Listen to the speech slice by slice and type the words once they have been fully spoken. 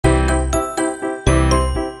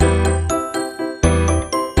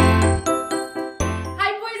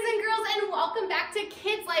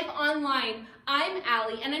I'm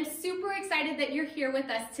Allie, and I'm super excited that you're here with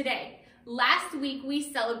us today. Last week,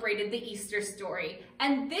 we celebrated the Easter story,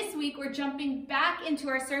 and this week, we're jumping back into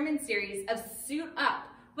our sermon series of Suit Up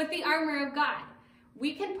with the Armor of God.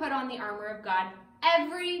 We can put on the armor of God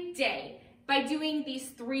every day by doing these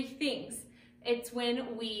three things. It's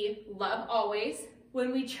when we love always,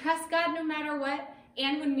 when we trust God no matter what,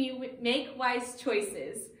 and when we make wise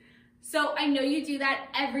choices. So I know you do that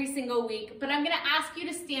every single week, but I'm going to ask you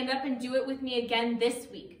to stand up and do it with me again this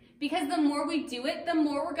week, because the more we do it, the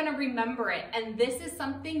more we're going to remember it, and this is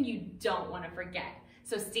something you don't want to forget.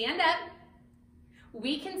 So stand up.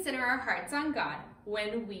 We can center our hearts on God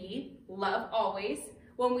when we love always,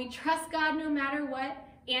 when we trust God no matter what,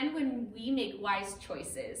 and when we make wise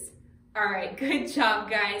choices. All right, good job,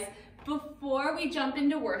 guys. Before we jump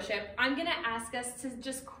into worship, I'm going to ask us to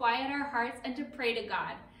just quiet our hearts and to pray to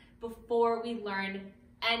God before we learn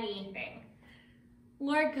anything.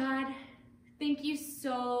 Lord God, thank you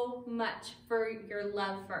so much for your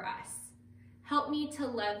love for us. Help me to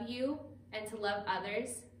love you and to love others.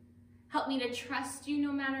 Help me to trust you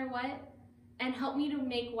no matter what, and help me to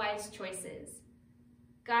make wise choices.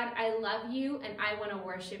 God, I love you and I want to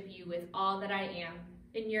worship you with all that I am.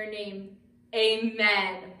 In your name,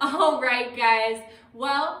 amen. All right, guys.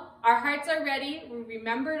 Well, our hearts are ready. We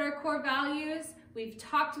remembered our core values. We've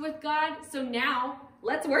talked with God, so now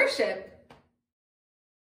let's worship.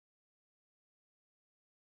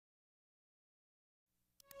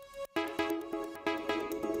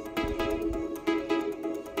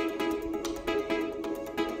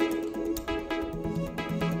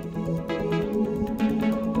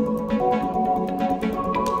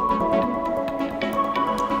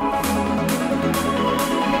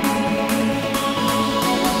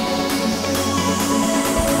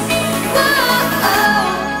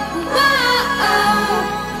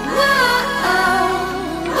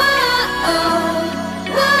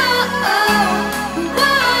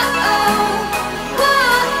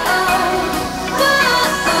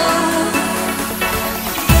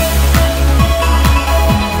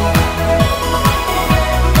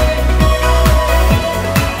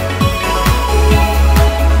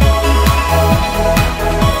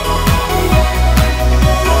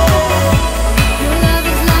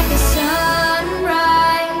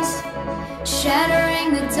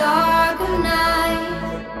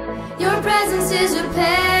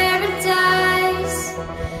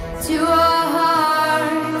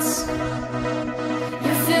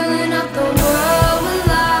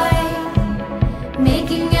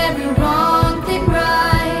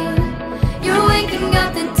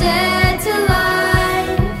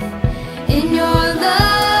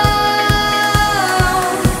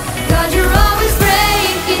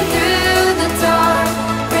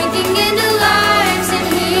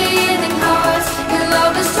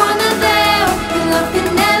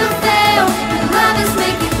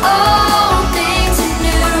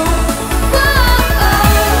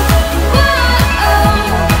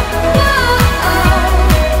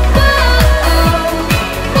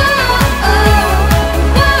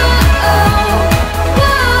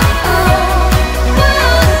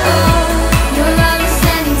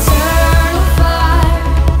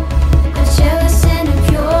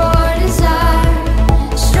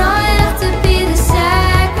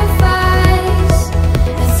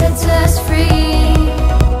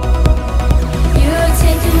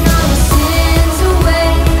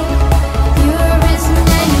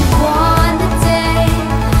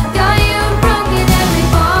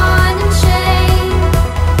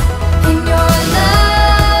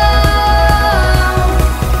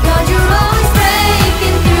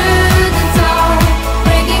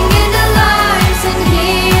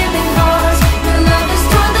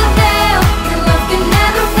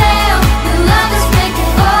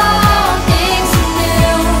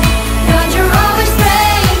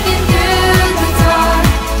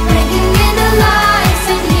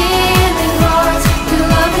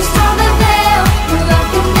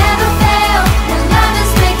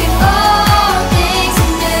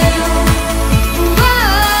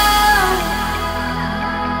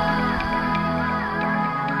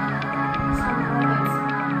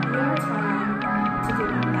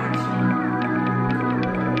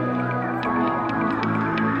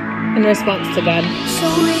 In response to God. So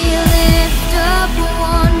we lift up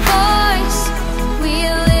one voice, we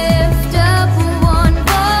lift up one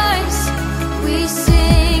voice, we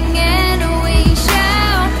sing and we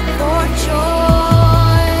shout for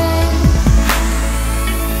joy.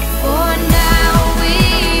 For now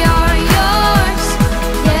we are yours,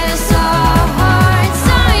 yes, our hearts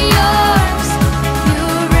are yours. You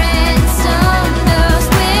ransomed us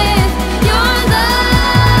with your love.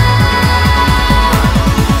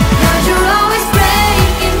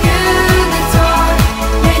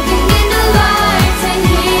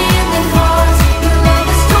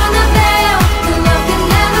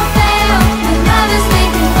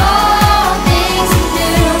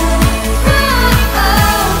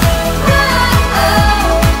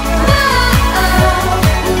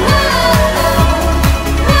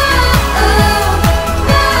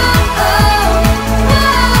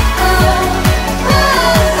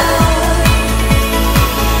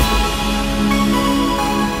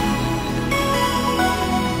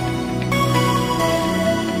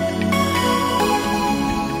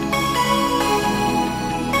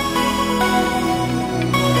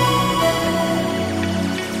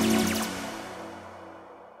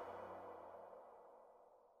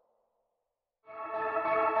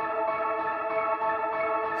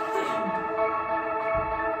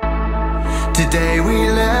 Today we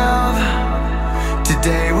live,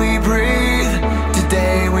 today we breathe,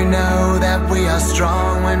 today we know that we are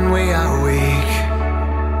strong when we are weak.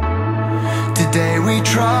 Today we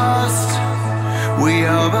trust, we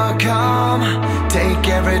overcome, take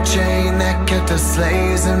every chain that kept us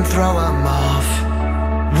slaves and throw them off.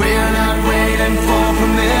 We're not waiting for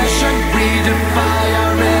permission, we defy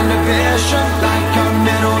our inhibition, like our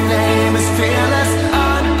middle name is fearless,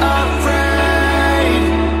 unafraid.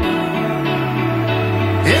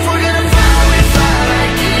 If we're gonna fly, we fly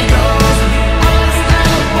like eagles,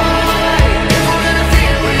 unstoppable wide. If we're gonna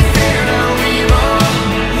fear, we fear no evil.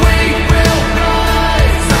 We will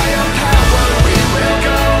rise, by your power we will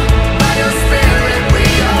go, by your spirit we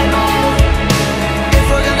are bold. If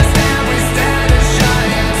we're gonna stand, we stand as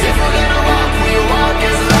giants. If we're gonna walk, we walk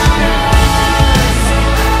as lions.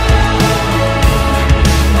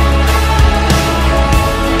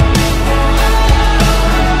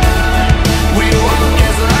 We walk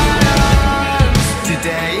as lions.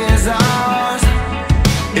 Today is ours,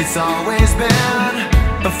 it's always been.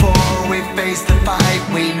 Before we face the fight,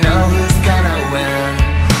 we know who's gonna win.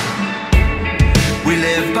 We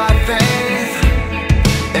live by faith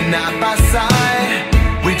and not by sight.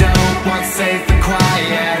 We don't want safe and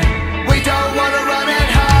quiet, we don't want to run and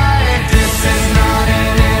hide. This is not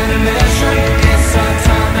an intermission, it's our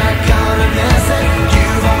time, not gonna miss it.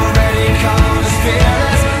 You've already called us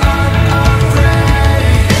fearless, unafraid.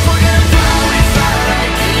 If we're gonna fly, we fly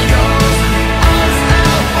like eagles,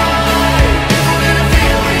 unstoppable wide. If we're gonna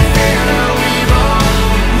fear, we fear no evil.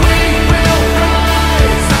 We will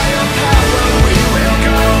rise, by your power we will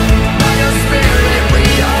go, by your spirit we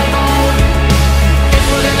are bold. If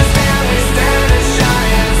we're gonna stand, we stand as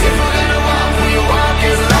giants. If we're gonna walk, we walk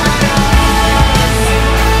as lions.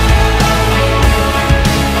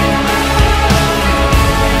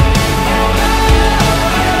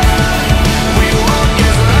 We walk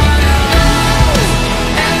as lions.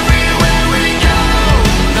 Everywhere we go,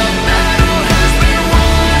 the battle has been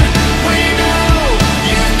won. We know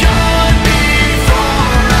you've gone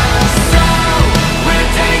before us, so we're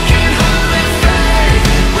taking hold in faith.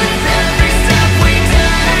 With every step we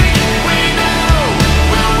take, we know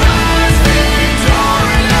we'll rise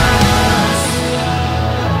victorious.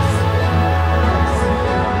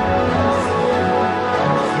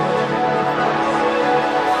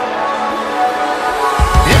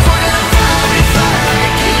 If we're gonna fly, we fly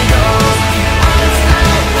like eagles,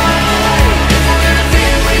 unstoppable wide. If we're gonna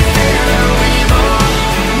fear, we fear no evil.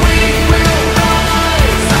 We will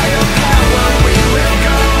rise, by your power we will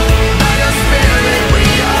go, by your spirit we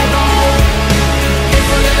are bold. If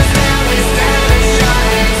we're gonna stand, we stand as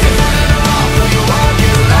giants. If we're gonna walk, we walk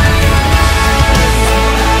as lions.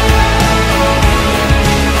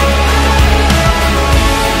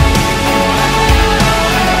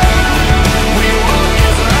 We walk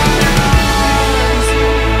as lions.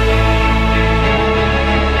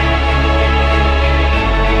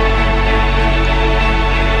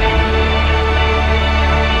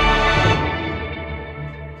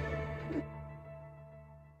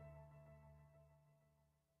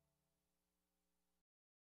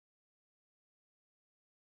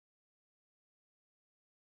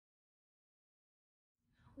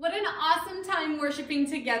 What an awesome time worshiping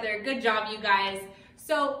together. Good job, you guys.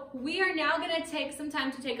 So we are now going to take some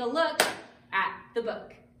time to take a look at the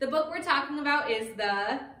book. The book we're talking about is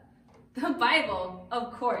the Bible,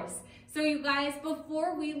 of course. So you guys,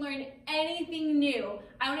 before we learn anything new,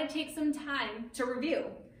 I want to take some time to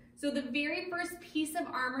review. So the very first piece of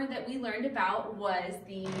armor that we learned about was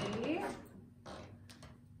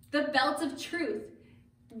the belt of truth.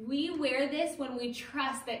 We wear this when we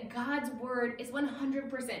trust that God's word is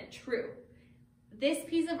 100% true. This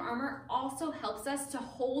piece of armor also helps us to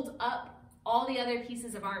hold up all the other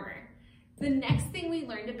pieces of armor. The next thing we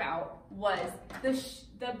learned about was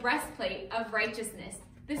the breastplate of righteousness.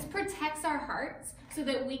 This protects our hearts so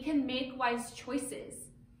that we can make wise choices.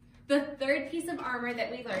 The third piece of armor that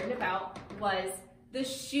we learned about was the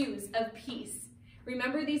shoes of peace.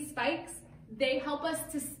 Remember these spikes? They help us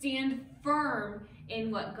to stand firm in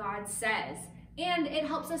what God says, and it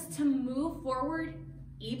helps us to move forward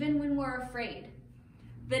even when we're afraid.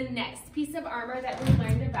 The next piece of armor that we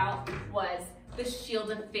learned about was the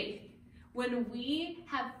shield of faith. When we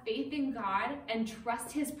have faith in God and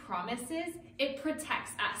trust his promises, it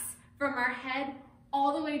protects us from our head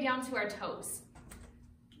all the way down to our toes.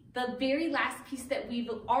 The very last piece that we've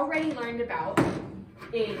already learned about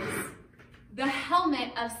is the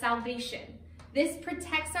helmet of salvation. This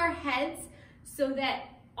protects our heads so that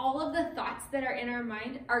all of the thoughts that are in our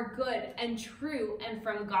mind are good and true and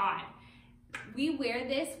from God. We wear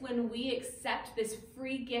this when we accept this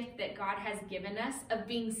free gift that God has given us of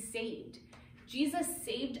being saved. Jesus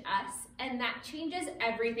saved us, and that changes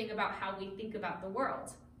everything about how we think about the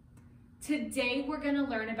world. Today, we're going to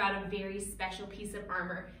learn about a very special piece of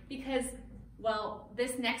armor because, well,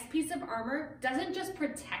 this next piece of armor doesn't just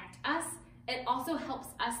protect us, it also helps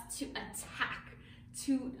us to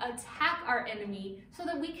attack our enemy so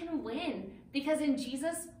that we can win. Because in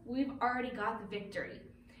Jesus, we've already got the victory.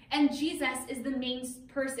 And Jesus is the main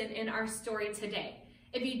person in our story today.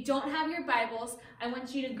 If you don't have your Bibles, I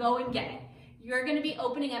want you to go and get it. You're going to be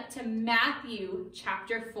opening up to Matthew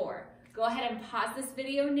chapter 4. Go ahead and pause this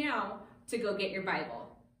video now to go get your Bible.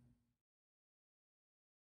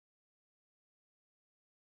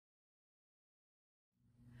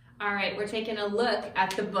 All right, we're taking a look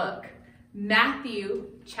at the book.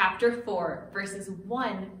 Matthew chapter 4, verses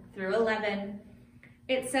 1 through 11.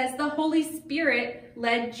 It says, the Holy Spirit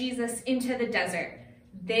led Jesus into the desert.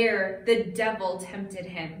 There, the devil tempted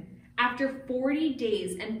him. After 40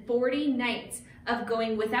 days and 40 nights of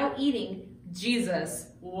going without eating, Jesus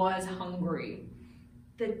was hungry.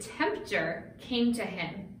 The tempter came to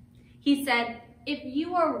him. He said, if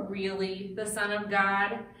you are really the Son of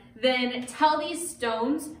God, then tell these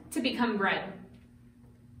stones to become bread.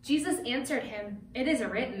 Jesus answered him, it is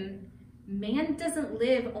written, man doesn't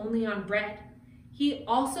live only on bread. He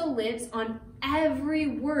also lives on every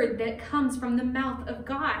word that comes from the mouth of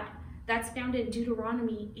God. That's found in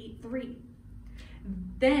Deuteronomy 8:3.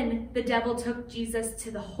 Then the devil took Jesus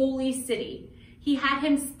to the holy city. He had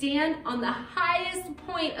him stand on the highest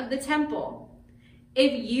point of the temple.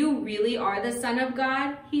 If you really are the Son of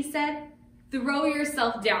God, he said, throw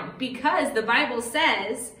yourself down, because the Bible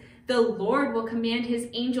says, the Lord will command his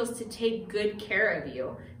angels to take good care of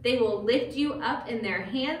you. They will lift you up in their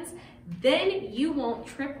hands, then you won't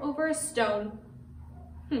trip over a stone.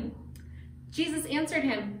 Jesus answered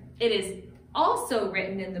him, it is also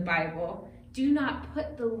written in the Bible, do not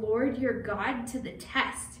put the Lord your God to the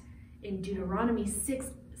test, in Deuteronomy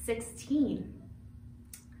 6:16.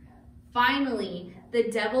 Finally, the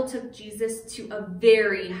devil took Jesus to a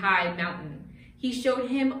very high mountain. He showed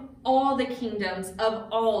him all the kingdoms of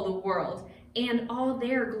all the world and all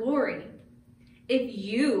their glory. If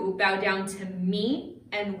you bow down to me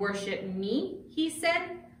and worship me, he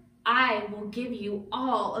said, I will give you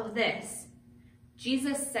all of this.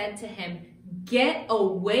 Jesus said to him, get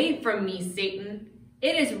away from me, Satan.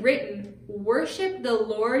 It is written, worship the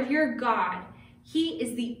Lord your God. He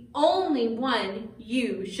is the only one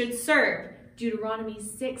you should serve. Deuteronomy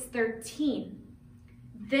 6:13.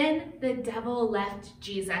 Then the devil left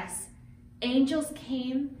Jesus. Angels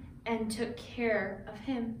came and took care of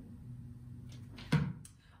him.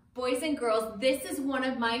 Boys and girls, this is one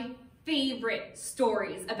of my favorite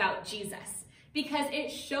stories about Jesus because it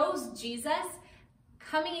shows Jesus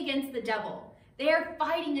coming against the devil. They are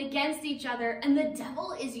fighting against each other, and the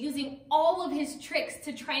devil is using all of his tricks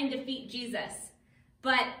to try and defeat Jesus.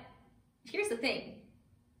 But here's the thing,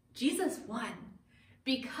 Jesus won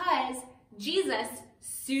because Jesus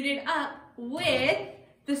suited up with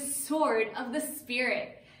the sword of the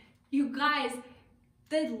Spirit. You guys,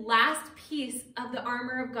 the last piece of the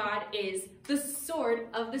armor of God is the sword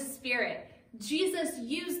of the Spirit. Jesus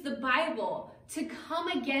used the Bible to come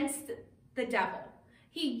against the devil.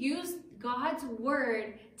 He used God's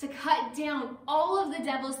word to cut down all of the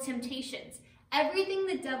devil's temptations. Everything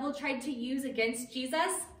the devil tried to use against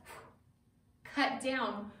Jesus, cut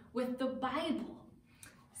down with the Bible.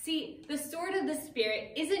 See, the sword of the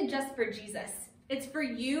Spirit isn't just for Jesus. It's for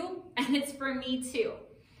you and it's for me too.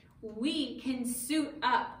 We can suit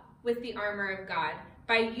up with the armor of God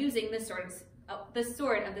by using the sword of the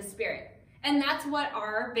Spirit. And that's what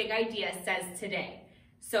our big idea says today.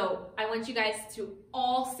 So I want you guys to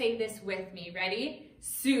all say this with me. Ready?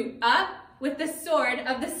 Suit up with the sword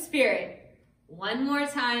of the Spirit. One more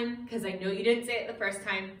time, because I know you didn't say it the first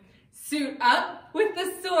time. Suit up with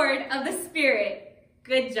the sword of the Spirit.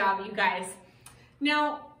 Good job, you guys.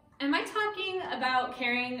 Now, am I talking about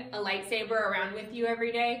carrying a lightsaber around with you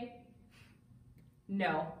every day?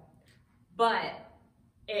 No, but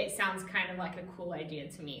it sounds kind of like a cool idea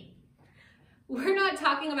to me. We're not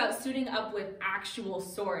talking about suiting up with actual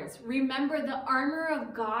swords. Remember, the armor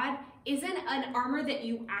of God isn't an armor that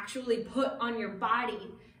you actually put on your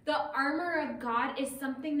body. The armor of God is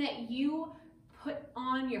something that you put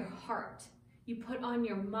on your heart. You put on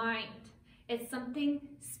your mind. It's something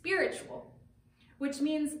spiritual, which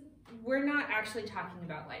means we're not actually talking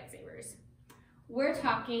about lightsabers. We're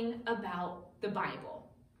talking about the Bible.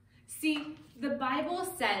 See, the Bible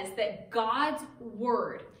says that God's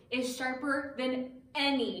word is sharper than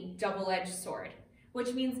any double-edged sword.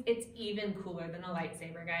 which means it's even cooler than a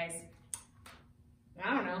lightsaber, guys.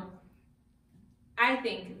 I don't know. I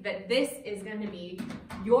think that this is going to be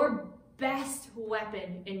your best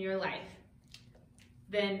weapon in your life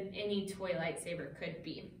than any toy lightsaber could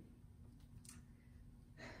be.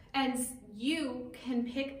 And you can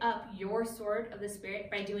pick up your sword of the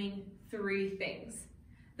Spirit by doing 3 things.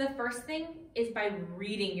 The first thing is by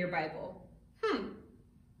reading your Bible.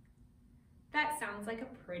 That sounds like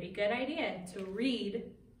a pretty good idea, to read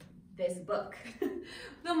this book.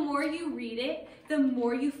 The more you read it, the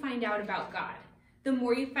more you find out about God. The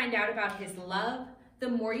more you find out about his love, the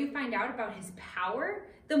more you find out about his power,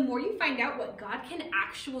 the more you find out what God can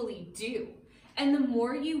actually do. And the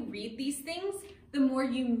more you read these things, the more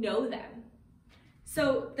you know them.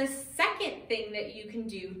 So the second thing that you can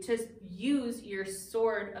do to use your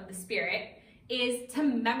sword of the Spirit is to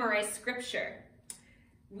memorize scripture.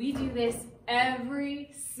 We do this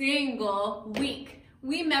every single week.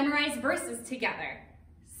 We memorize verses together.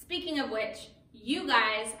 Speaking of which, you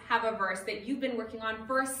guys have a verse that you've been working on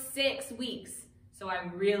for 6 weeks. So I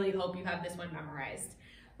really hope you have this one memorized.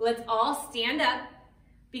 Let's all stand up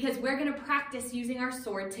because we're going to practice using our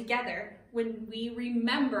sword together when we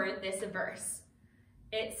remember this verse.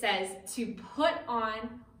 It says to put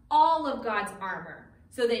on all of God's armor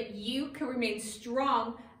so that you can remain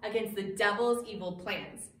strong against the devil's evil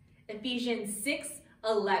plans. Ephesians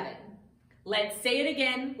 6:11. Let's say it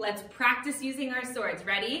again. Let's practice using our swords.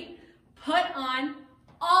 Ready? Put on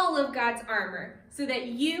all of God's armor so that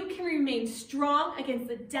you can remain strong against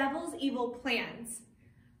the devil's evil plans.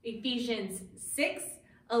 Ephesians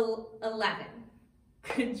 6:11.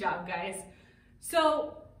 Good job, guys.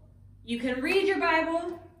 So you can read your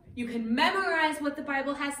Bible, you can memorize what the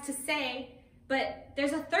Bible has to say, but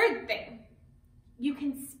there's a third thing. You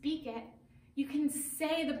can speak it. You can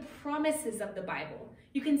say the promises of the Bible.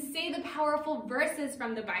 You can say the powerful verses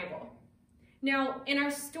from the Bible. Now, in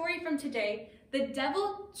our story from today, the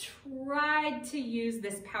devil tried to use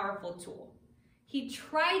this powerful tool. He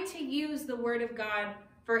tried to use the word of God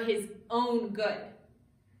for his own good.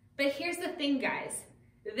 But here's the thing, guys.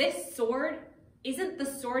 This sword isn't the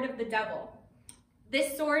sword of the devil.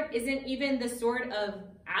 This sword isn't even the sword of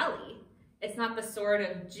Allie. It's not the sword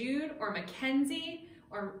of Jude or Mackenzie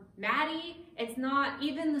or Maddie. It's not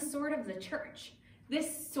even the sword of the church.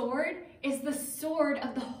 This sword is the sword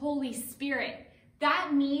of the Holy Spirit.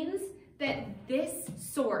 That means that this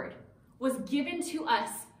sword was given to us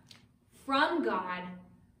from God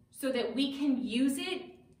so that we can use it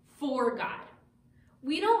for God.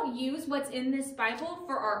 We don't use what's in this Bible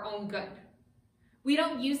for our own good. We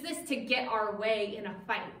don't use this to get our way in a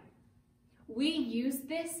fight. We use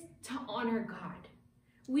this to honor God.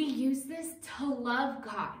 We use this to love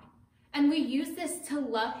God. And we use this to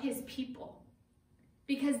love his people.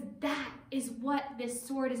 Because that is what this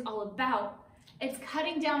sword is all about. It's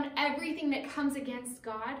cutting down everything that comes against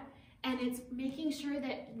God, and it's making sure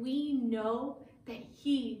that we know that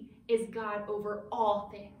he is God over all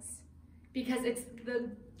things. Because it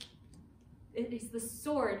is the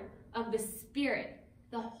sword of the Spirit,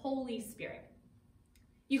 the Holy Spirit.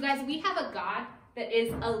 You guys, we have a God that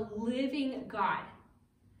is a living God.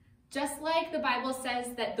 Just like the Bible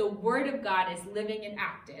says that the Word of God is living and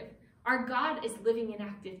active, our God is living and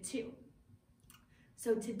active too.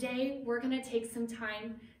 So today we're going to take some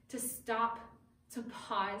time to stop, to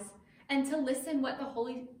pause, and to listen to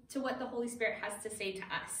what the Holy Spirit has to say to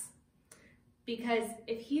us. Because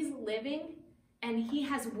if he's living and he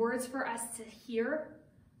has words for us to hear,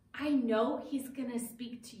 I know he's going to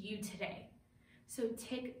speak to you today. So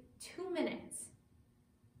take 2 minutes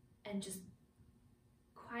and just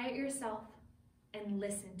quiet yourself and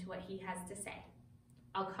listen to what he has to say.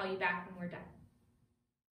 I'll call you back when we're done.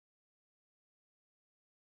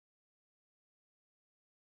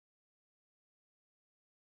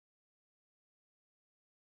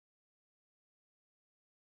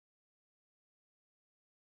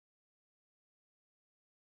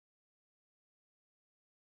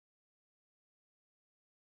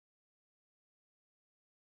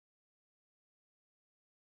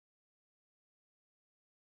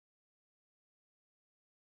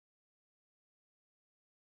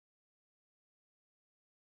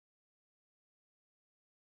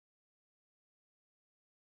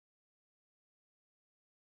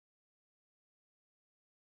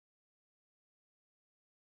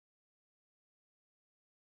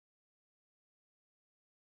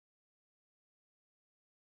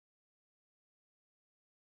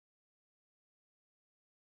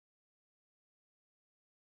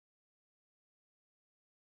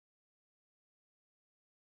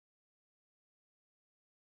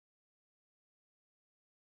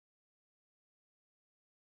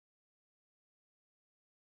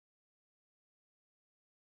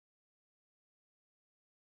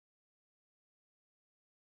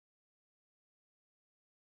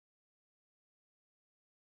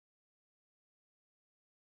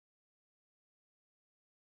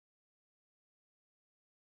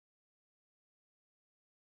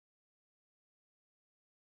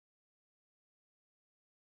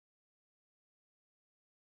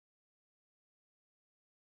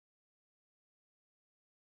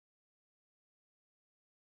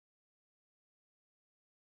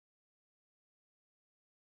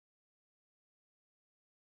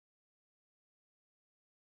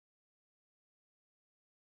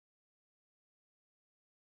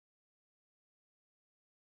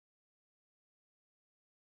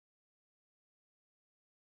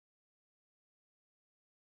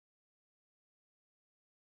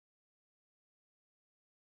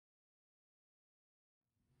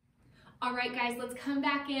 All right, guys, let's come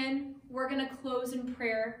back in. We're gonna close in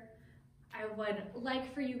prayer. I would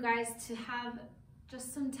like for you guys to have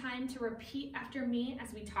just some time to repeat after me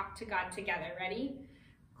as we talk to God together. Ready?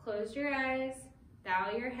 Close your eyes,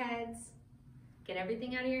 bow your heads, get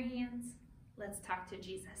everything out of your hands. Let's talk to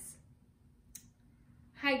Jesus.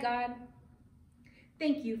 Hi, God.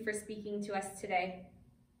 Thank you for speaking to us today.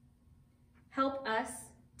 Help us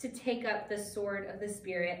to take up the sword of the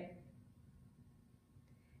Spirit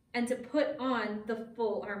and to put on the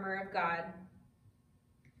full armor of God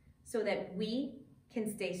so that we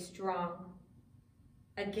can stay strong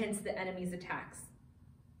against the enemy's attacks.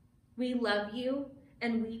 We love you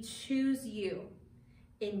and we choose you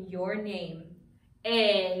in your name.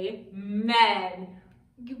 Amen.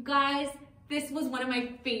 You guys, this was one of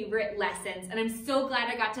my favorite lessons, and I'm so glad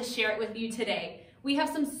I got to share it with you today. We have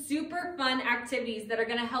some super fun activities that are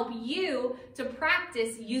gonna help you to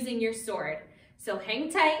practice using your sword. So hang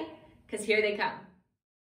tight, because here they come.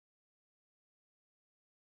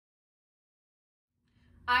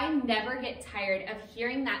 I never get tired of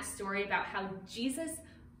hearing that story about how Jesus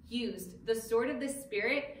used the sword of the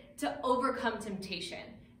Spirit to overcome temptation.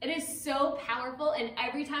 It is so powerful, and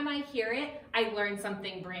every time I hear it, I learn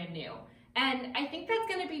something brand new. And I think that's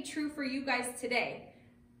gonna be true for you guys today.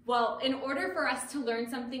 Well, in order for us to learn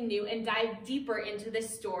something new and dive deeper into this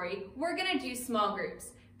story, we're gonna do small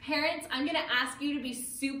groups. Parents, I'm gonna ask you to be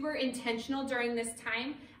super intentional during this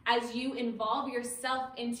time as you involve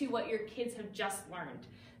yourself into what your kids have just learned.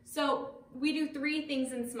 So we do 3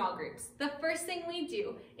 things in small groups. The first thing we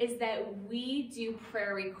do is that we do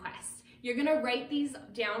prayer requests. You're gonna write these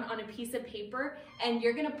down on a piece of paper, and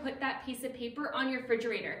you're gonna put that piece of paper on your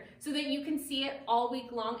refrigerator so that you can see it all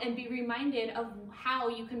week long and be reminded of how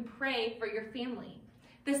you can pray for your family.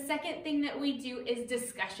 The second thing that we do is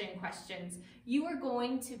discussion questions. You are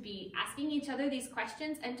going to be asking each other these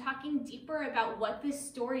questions and talking deeper about what this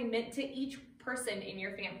story meant to each person in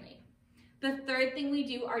your family. The third thing we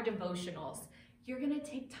do are devotionals. You're gonna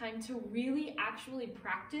take time to really actually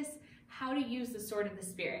practice how to use the sword of the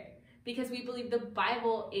Spirit, because we believe the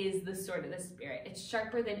Bible is the sword of the Spirit. It's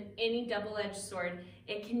sharper than any double-edged sword.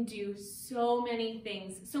 It can do so many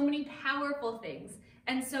things, so many powerful things.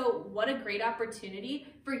 And so what a great opportunity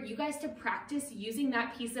for you guys to practice using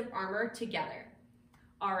that piece of armor together.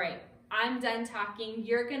 All right, I'm done talking.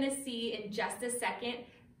 You're gonna see in just a second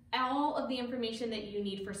all of the information that you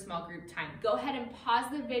need for small group time. Go ahead and pause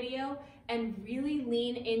the video and really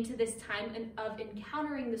lean into this time of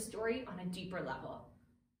encountering the story on a deeper level.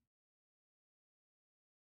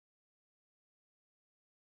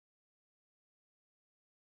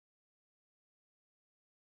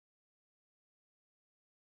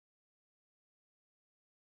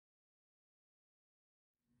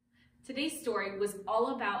 Today's story was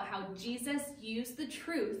all about how Jesus used the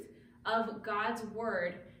truth of God's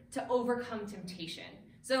word to overcome temptation.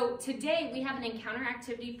 So today we have an encounter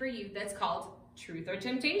activity for you that's called Truth or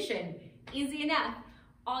Temptation. Easy enough.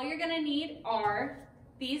 All you're gonna need are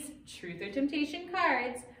these Truth or Temptation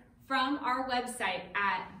cards from our website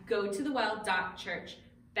at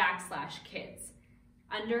gotothewell.church/kids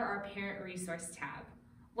under our Parent Resource tab.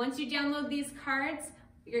 Once you download these cards,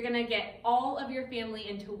 you're gonna get all of your family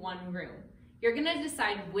into one room. You're gonna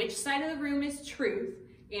decide which side of the room is truth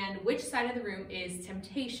and which side of the room is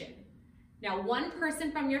temptation. Now, one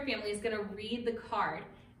person from your family is gonna read the card,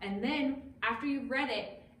 and then after you've read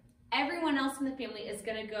it, everyone else in the family is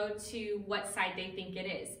gonna go to what side they think it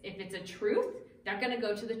is. If it's a truth, they're gonna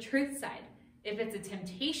go to the truth side. If it's a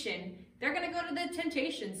temptation, they're gonna go to the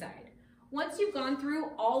temptation side. Once you've gone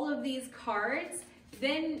through all of these cards,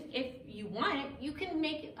 then if you want, you can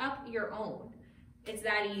make up your own. It's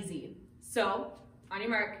that easy. So, on your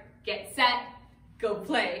mark, get set, go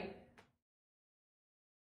play.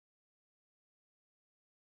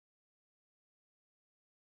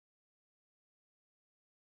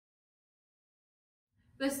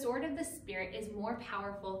 The sword of the Spirit is more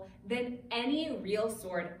powerful than any real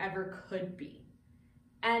sword ever could be.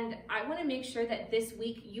 And I want to make sure that this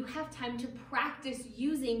week you have time to practice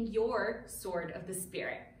using your sword of the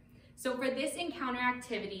Spirit. So for this encounter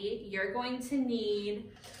activity, you're going to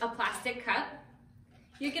need a plastic cup,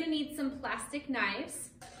 you're going to need some plastic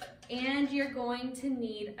knives, and you're going to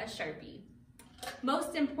need a Sharpie.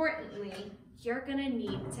 Most importantly, you're going to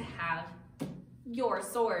need to have your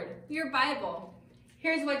sword, your Bible.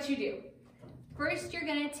 Here's what you do. First, you're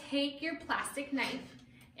going to take your plastic knife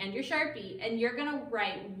and your Sharpie, and you're gonna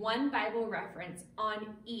write one Bible reference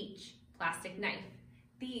on each plastic knife.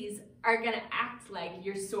 These are gonna act like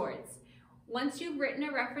your swords. Once you've written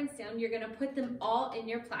a reference down, you're gonna put them all in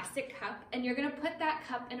your plastic cup, and you're gonna put that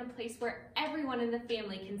cup in a place where everyone in the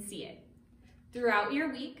family can see it. throughout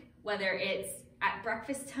your week, whether it's at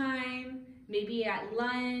breakfast time, maybe at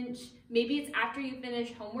lunch, maybe it's after you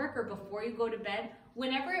finish homework or before you go to bed,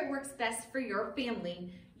 whenever it works best for your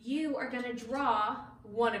family, you are going to draw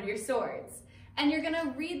one of your swords. And you're going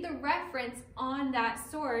to read the reference on that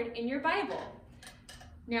sword in your Bible.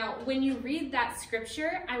 Now, when you read that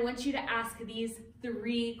scripture, I want you to ask these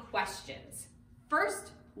 3 questions.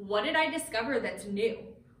 First, what did I discover that's new?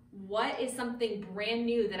 What is something brand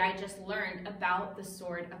new that I just learned about the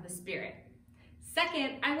sword of the Spirit?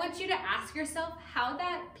 Second, I want you to ask yourself how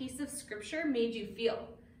that piece of scripture made you feel.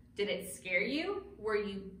 Did it scare you? Were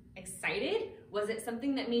you excited? Was it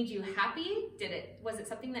something that made you happy? Was it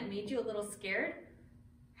something that made you a little scared?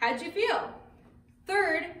 How'd you feel?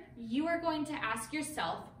 Third, you are going to ask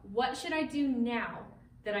yourself, what should I do now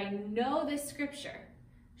that I know this scripture?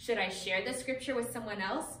 Should I share this scripture with someone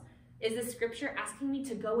else? Is the scripture asking me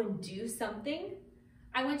to go and do something?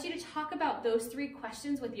 I want you to talk about those 3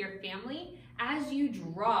 questions with your family as you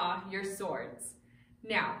draw your swords.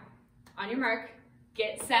 Now, on your mark,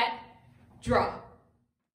 get set, draw.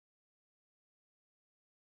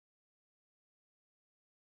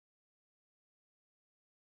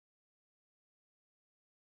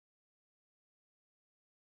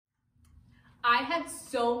 I had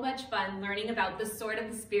so much fun learning about the sword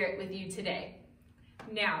of the Spirit with you today.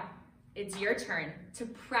 Now, it's your turn to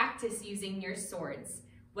practice using your swords,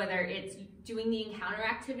 whether it's doing the encounter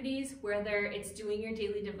activities, whether it's doing your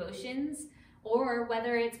daily devotions, or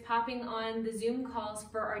whether it's popping on the Zoom calls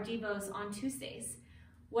for our Devos on Tuesdays.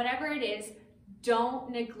 Whatever it is,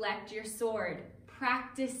 don't neglect your sword.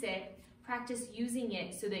 Practice it. Practice using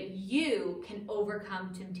it so that you can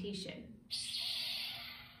overcome temptation.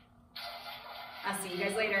 I'll see you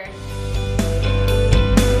guys later.